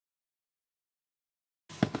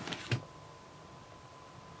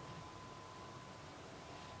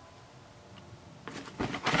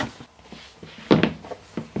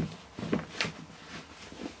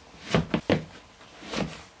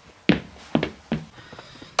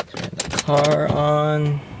car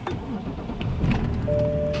on,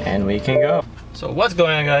 and we can go. So what's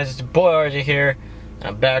going on, guys? It's your boy RJ here, and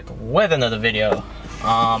I'm back with another video.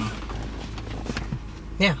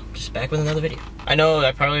 Yeah, just back with another video. I know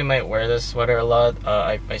I probably might wear this sweater a lot.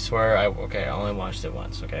 I swear, okay, I only washed it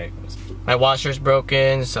once, okay? My washer's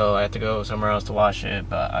broken, so I have to go somewhere else to wash it,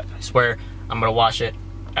 but I swear I'm gonna wash it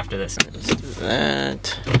after this. Just do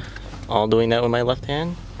that. All doing that with my left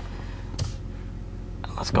hand.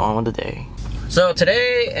 Let's go on with the day. So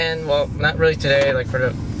today, and well, not really today, like for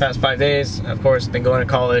the past 5 days, of course, been going to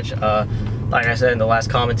college. Like I said in the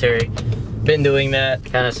last commentary, been doing that.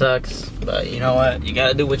 Kind of sucks, but you know what? You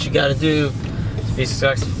gotta do what you gotta do to be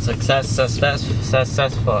successful.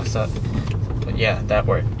 So, but yeah, that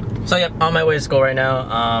word. So yeah, on my way to school right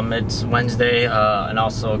now. It's Wednesday, and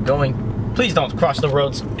also going. Please don't cross the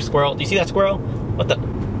road, squirrel. Do you see that squirrel? What the?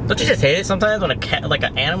 Don't you just hate it sometimes when a cat, like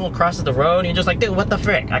an animal, crosses the road and you're just like, dude, what the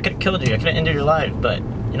frick? I could have killed you. I could have ended your life. But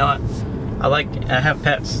you know what? I have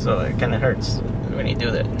pets, so it kind of hurts when you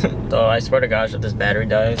do that. So I swear to gosh, if this battery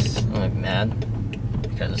dies, I'm like mad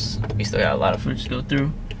because we still got a lot of food to go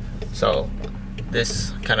through. So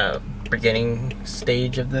this kind of beginning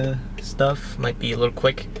stage of the stuff might be a little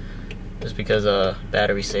quick, just because of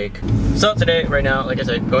battery's sake. So today, right now, like I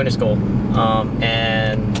said, going to school,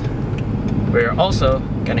 and we're also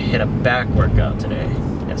gonna hit a back workout today.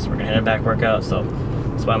 Yes, we're gonna hit a back workout, so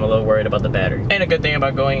that's why I'm a little worried about the battery. And a good thing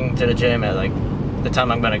about going to the gym at like the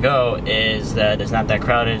time I'm gonna go is that it's not that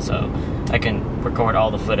crowded, so I can record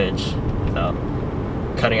all the footage without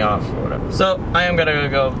cutting off or whatever. So I am gonna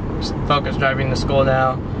go focus driving to school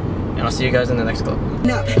now, and I'll see you guys in the next clip.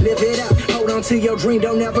 Live it up, hold on to your dream,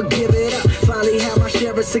 don't ever give it up. Finally have my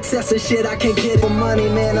share of success and shit, I can't get it for money,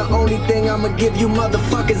 man. The only thing I'ma give you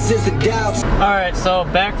motherfuckers is the doubts. Alright, so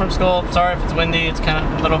back from school. Sorry if it's windy, it's kind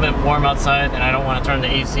of a little bit warm outside and I don't want to turn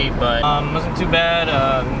the AC, but wasn't too bad.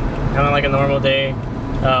 Kind of like a normal day.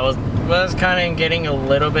 Was kind of getting a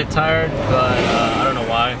little bit tired, but I don't know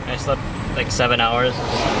why. I slept like 7 hours,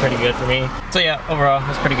 which is pretty good for me. So yeah, overall,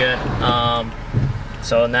 it's pretty good.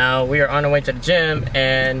 So now we are on our way to the gym,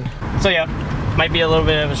 and so yeah, might be a little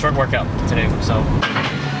bit of a short workout today, so.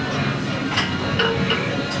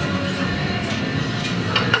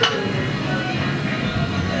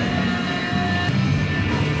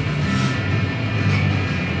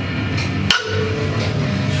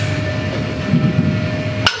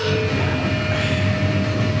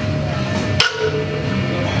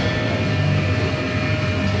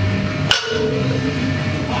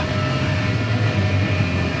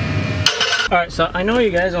 Alright, so I know you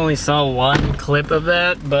guys only saw one clip of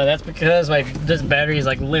that, but that's because like this battery is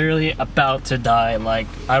like literally about to die. Like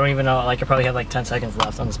I don't even know, like I probably have like 10 seconds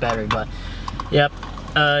left on this battery, but yep.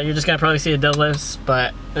 You're just gonna probably see the deadlifts,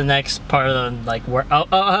 but the next part of the like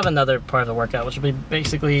I'll have another part of the workout, which will be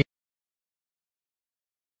basically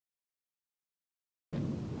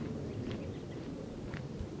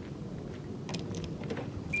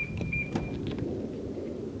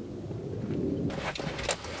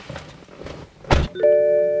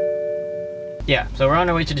yeah, so we're on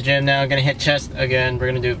our way to the gym now. Gonna hit chest again. We're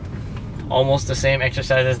gonna do almost the same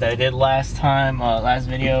exercises that I did last time, last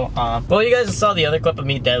video. Well, you guys saw the other clip of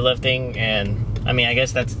me deadlifting, and I mean, I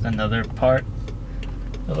guess that's another part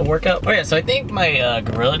of the workout. Oh yeah, so I think my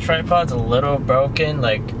Gorilla tripod's a little broken.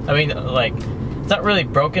 Like, I mean, like, it's not really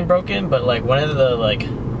broken, but like one of the like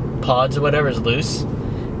pods or whatever is loose,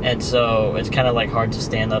 and so it's kind of like hard to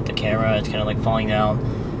stand up the camera. It's kind of like falling down.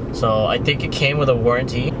 So I think it came with a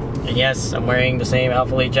warranty. And yes, I'm wearing the same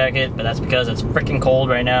Alpha Elite jacket, but that's because it's freaking cold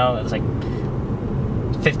right now. It's like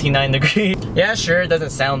 59 degrees. Yeah, sure, it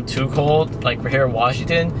doesn't sound too cold like we're here in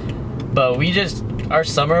Washington, but our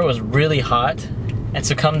summer was really hot, and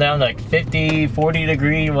so come down to like 50, 40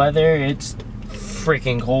 degree weather, it's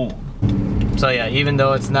freaking cold. So yeah, even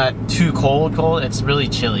though it's not too cold, it's really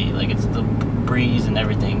chilly. Like it's the breeze and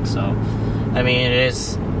everything, so I mean, it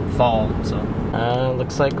is fall, so.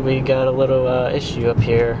 Looks like we got a little issue up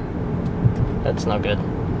here. That's not good.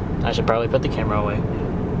 I should probably put the camera away.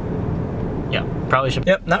 Yeah, probably should.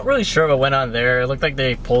 Yep, not really sure what went on there. It looked like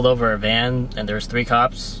they pulled over a van and there was 3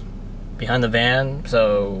 cops behind the van,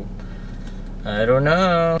 so I don't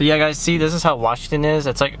know. But yeah, guys, see, this is how Washington is.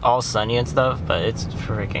 It's like all sunny and stuff, but it's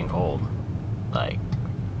freaking cold. Like,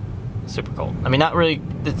 super cold. I mean, not really,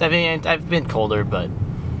 I mean, I've been colder, but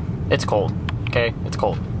it's cold, okay? It's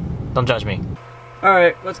cold. Don't judge me.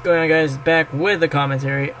 Alright, what's going on, guys? Back with the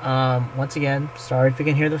commentary. Once again, sorry if you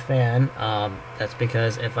can hear the fan. That's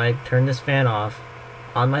because if I turn this fan off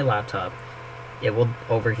on my laptop, it will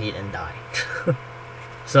overheat and die.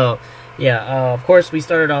 So, yeah, of course, we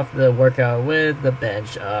started off the workout with the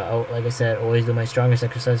bench. Like I said, always do my strongest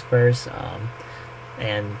exercise first,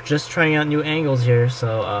 and just trying out new angles here.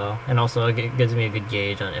 So, and also it gives me a good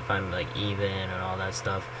gauge on if I'm like even and all that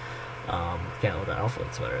stuff. Can't hold the alpha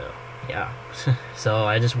sweater though. Yeah. So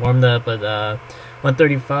I just warmed up with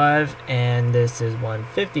 135, and this is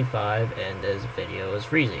 155, and this video is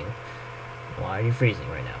freezing. Why are you freezing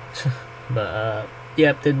right now? But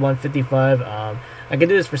yep, did 155. I could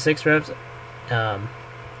do this for 6 reps.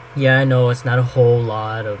 Yeah, I know it's not a whole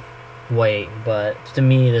lot of weight, but to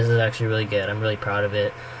me this is actually really good. I'm really proud of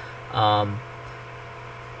it.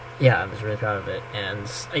 Yeah, I'm just really proud of it,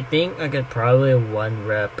 and I think I could probably 1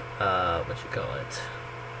 rep, what you call it?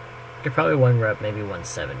 I could probably 1 rep, maybe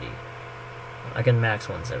 170. I can max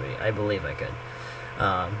 170. I believe I could.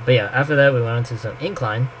 But yeah, after that we went on to some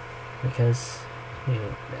incline, because you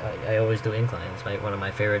know, I always do incline. It's one of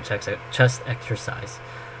my favorite chest exercise,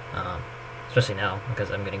 especially now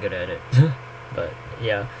because I'm getting good at it. But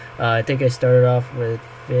yeah, I think I started off with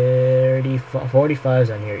 45s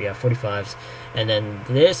on here. Yeah, 45s, and then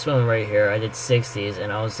this one right here I did 60s,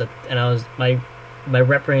 and my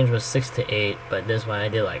rep range was 6 to 8, but this one I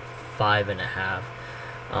did like 5.5.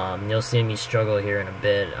 You'll see me struggle here in a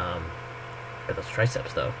bit for those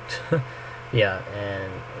triceps though. Yeah, and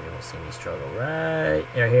you'll see me struggle right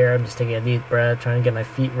here. I'm just taking a deep breath, trying to get my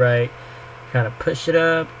feet right, trying to push it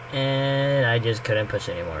up, and I just couldn't push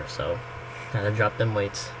it anymore, so I had to drop them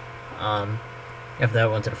weights. After that, I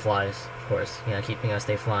went to the flies, of course. You gotta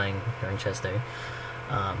stay flying during chest day.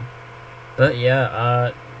 But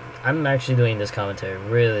yeah, I'm actually doing this commentary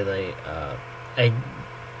really late.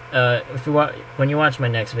 When you watch my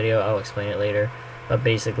next video, I'll explain it later. But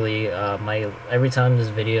basically, every time this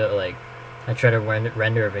video, like, I try to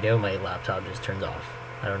render a video, my laptop just turns off.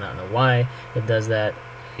 I do not know why it does that.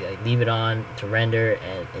 I leave it on to render,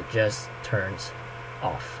 and it just turns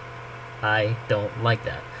off. I don't like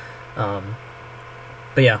that.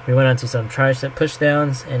 But yeah, we went on to some tricep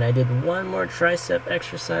pushdowns, and I did 1 more tricep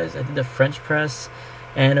exercise. I did the French press,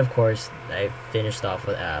 and of course, I finished off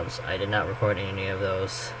with abs. I did not record any of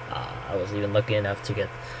those. I was even lucky enough to get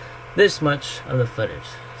this much of the footage.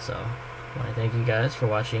 So, I want to thank you guys for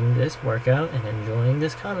watching this workout and enjoying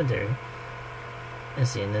this commentary. And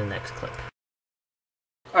see you in the next clip.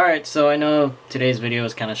 Alright, so I know today's video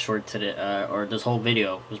is kind of short today, or this whole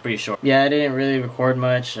video was pretty short. Yeah, I didn't really record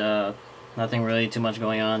much, nothing really too much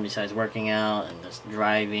going on besides working out and just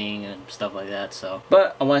driving and stuff like that, so.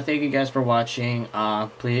 But I want to thank you guys for watching.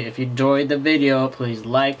 Please, if you enjoyed the video, please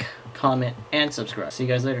like, comment, and subscribe. See you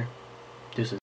guys later. Deuces.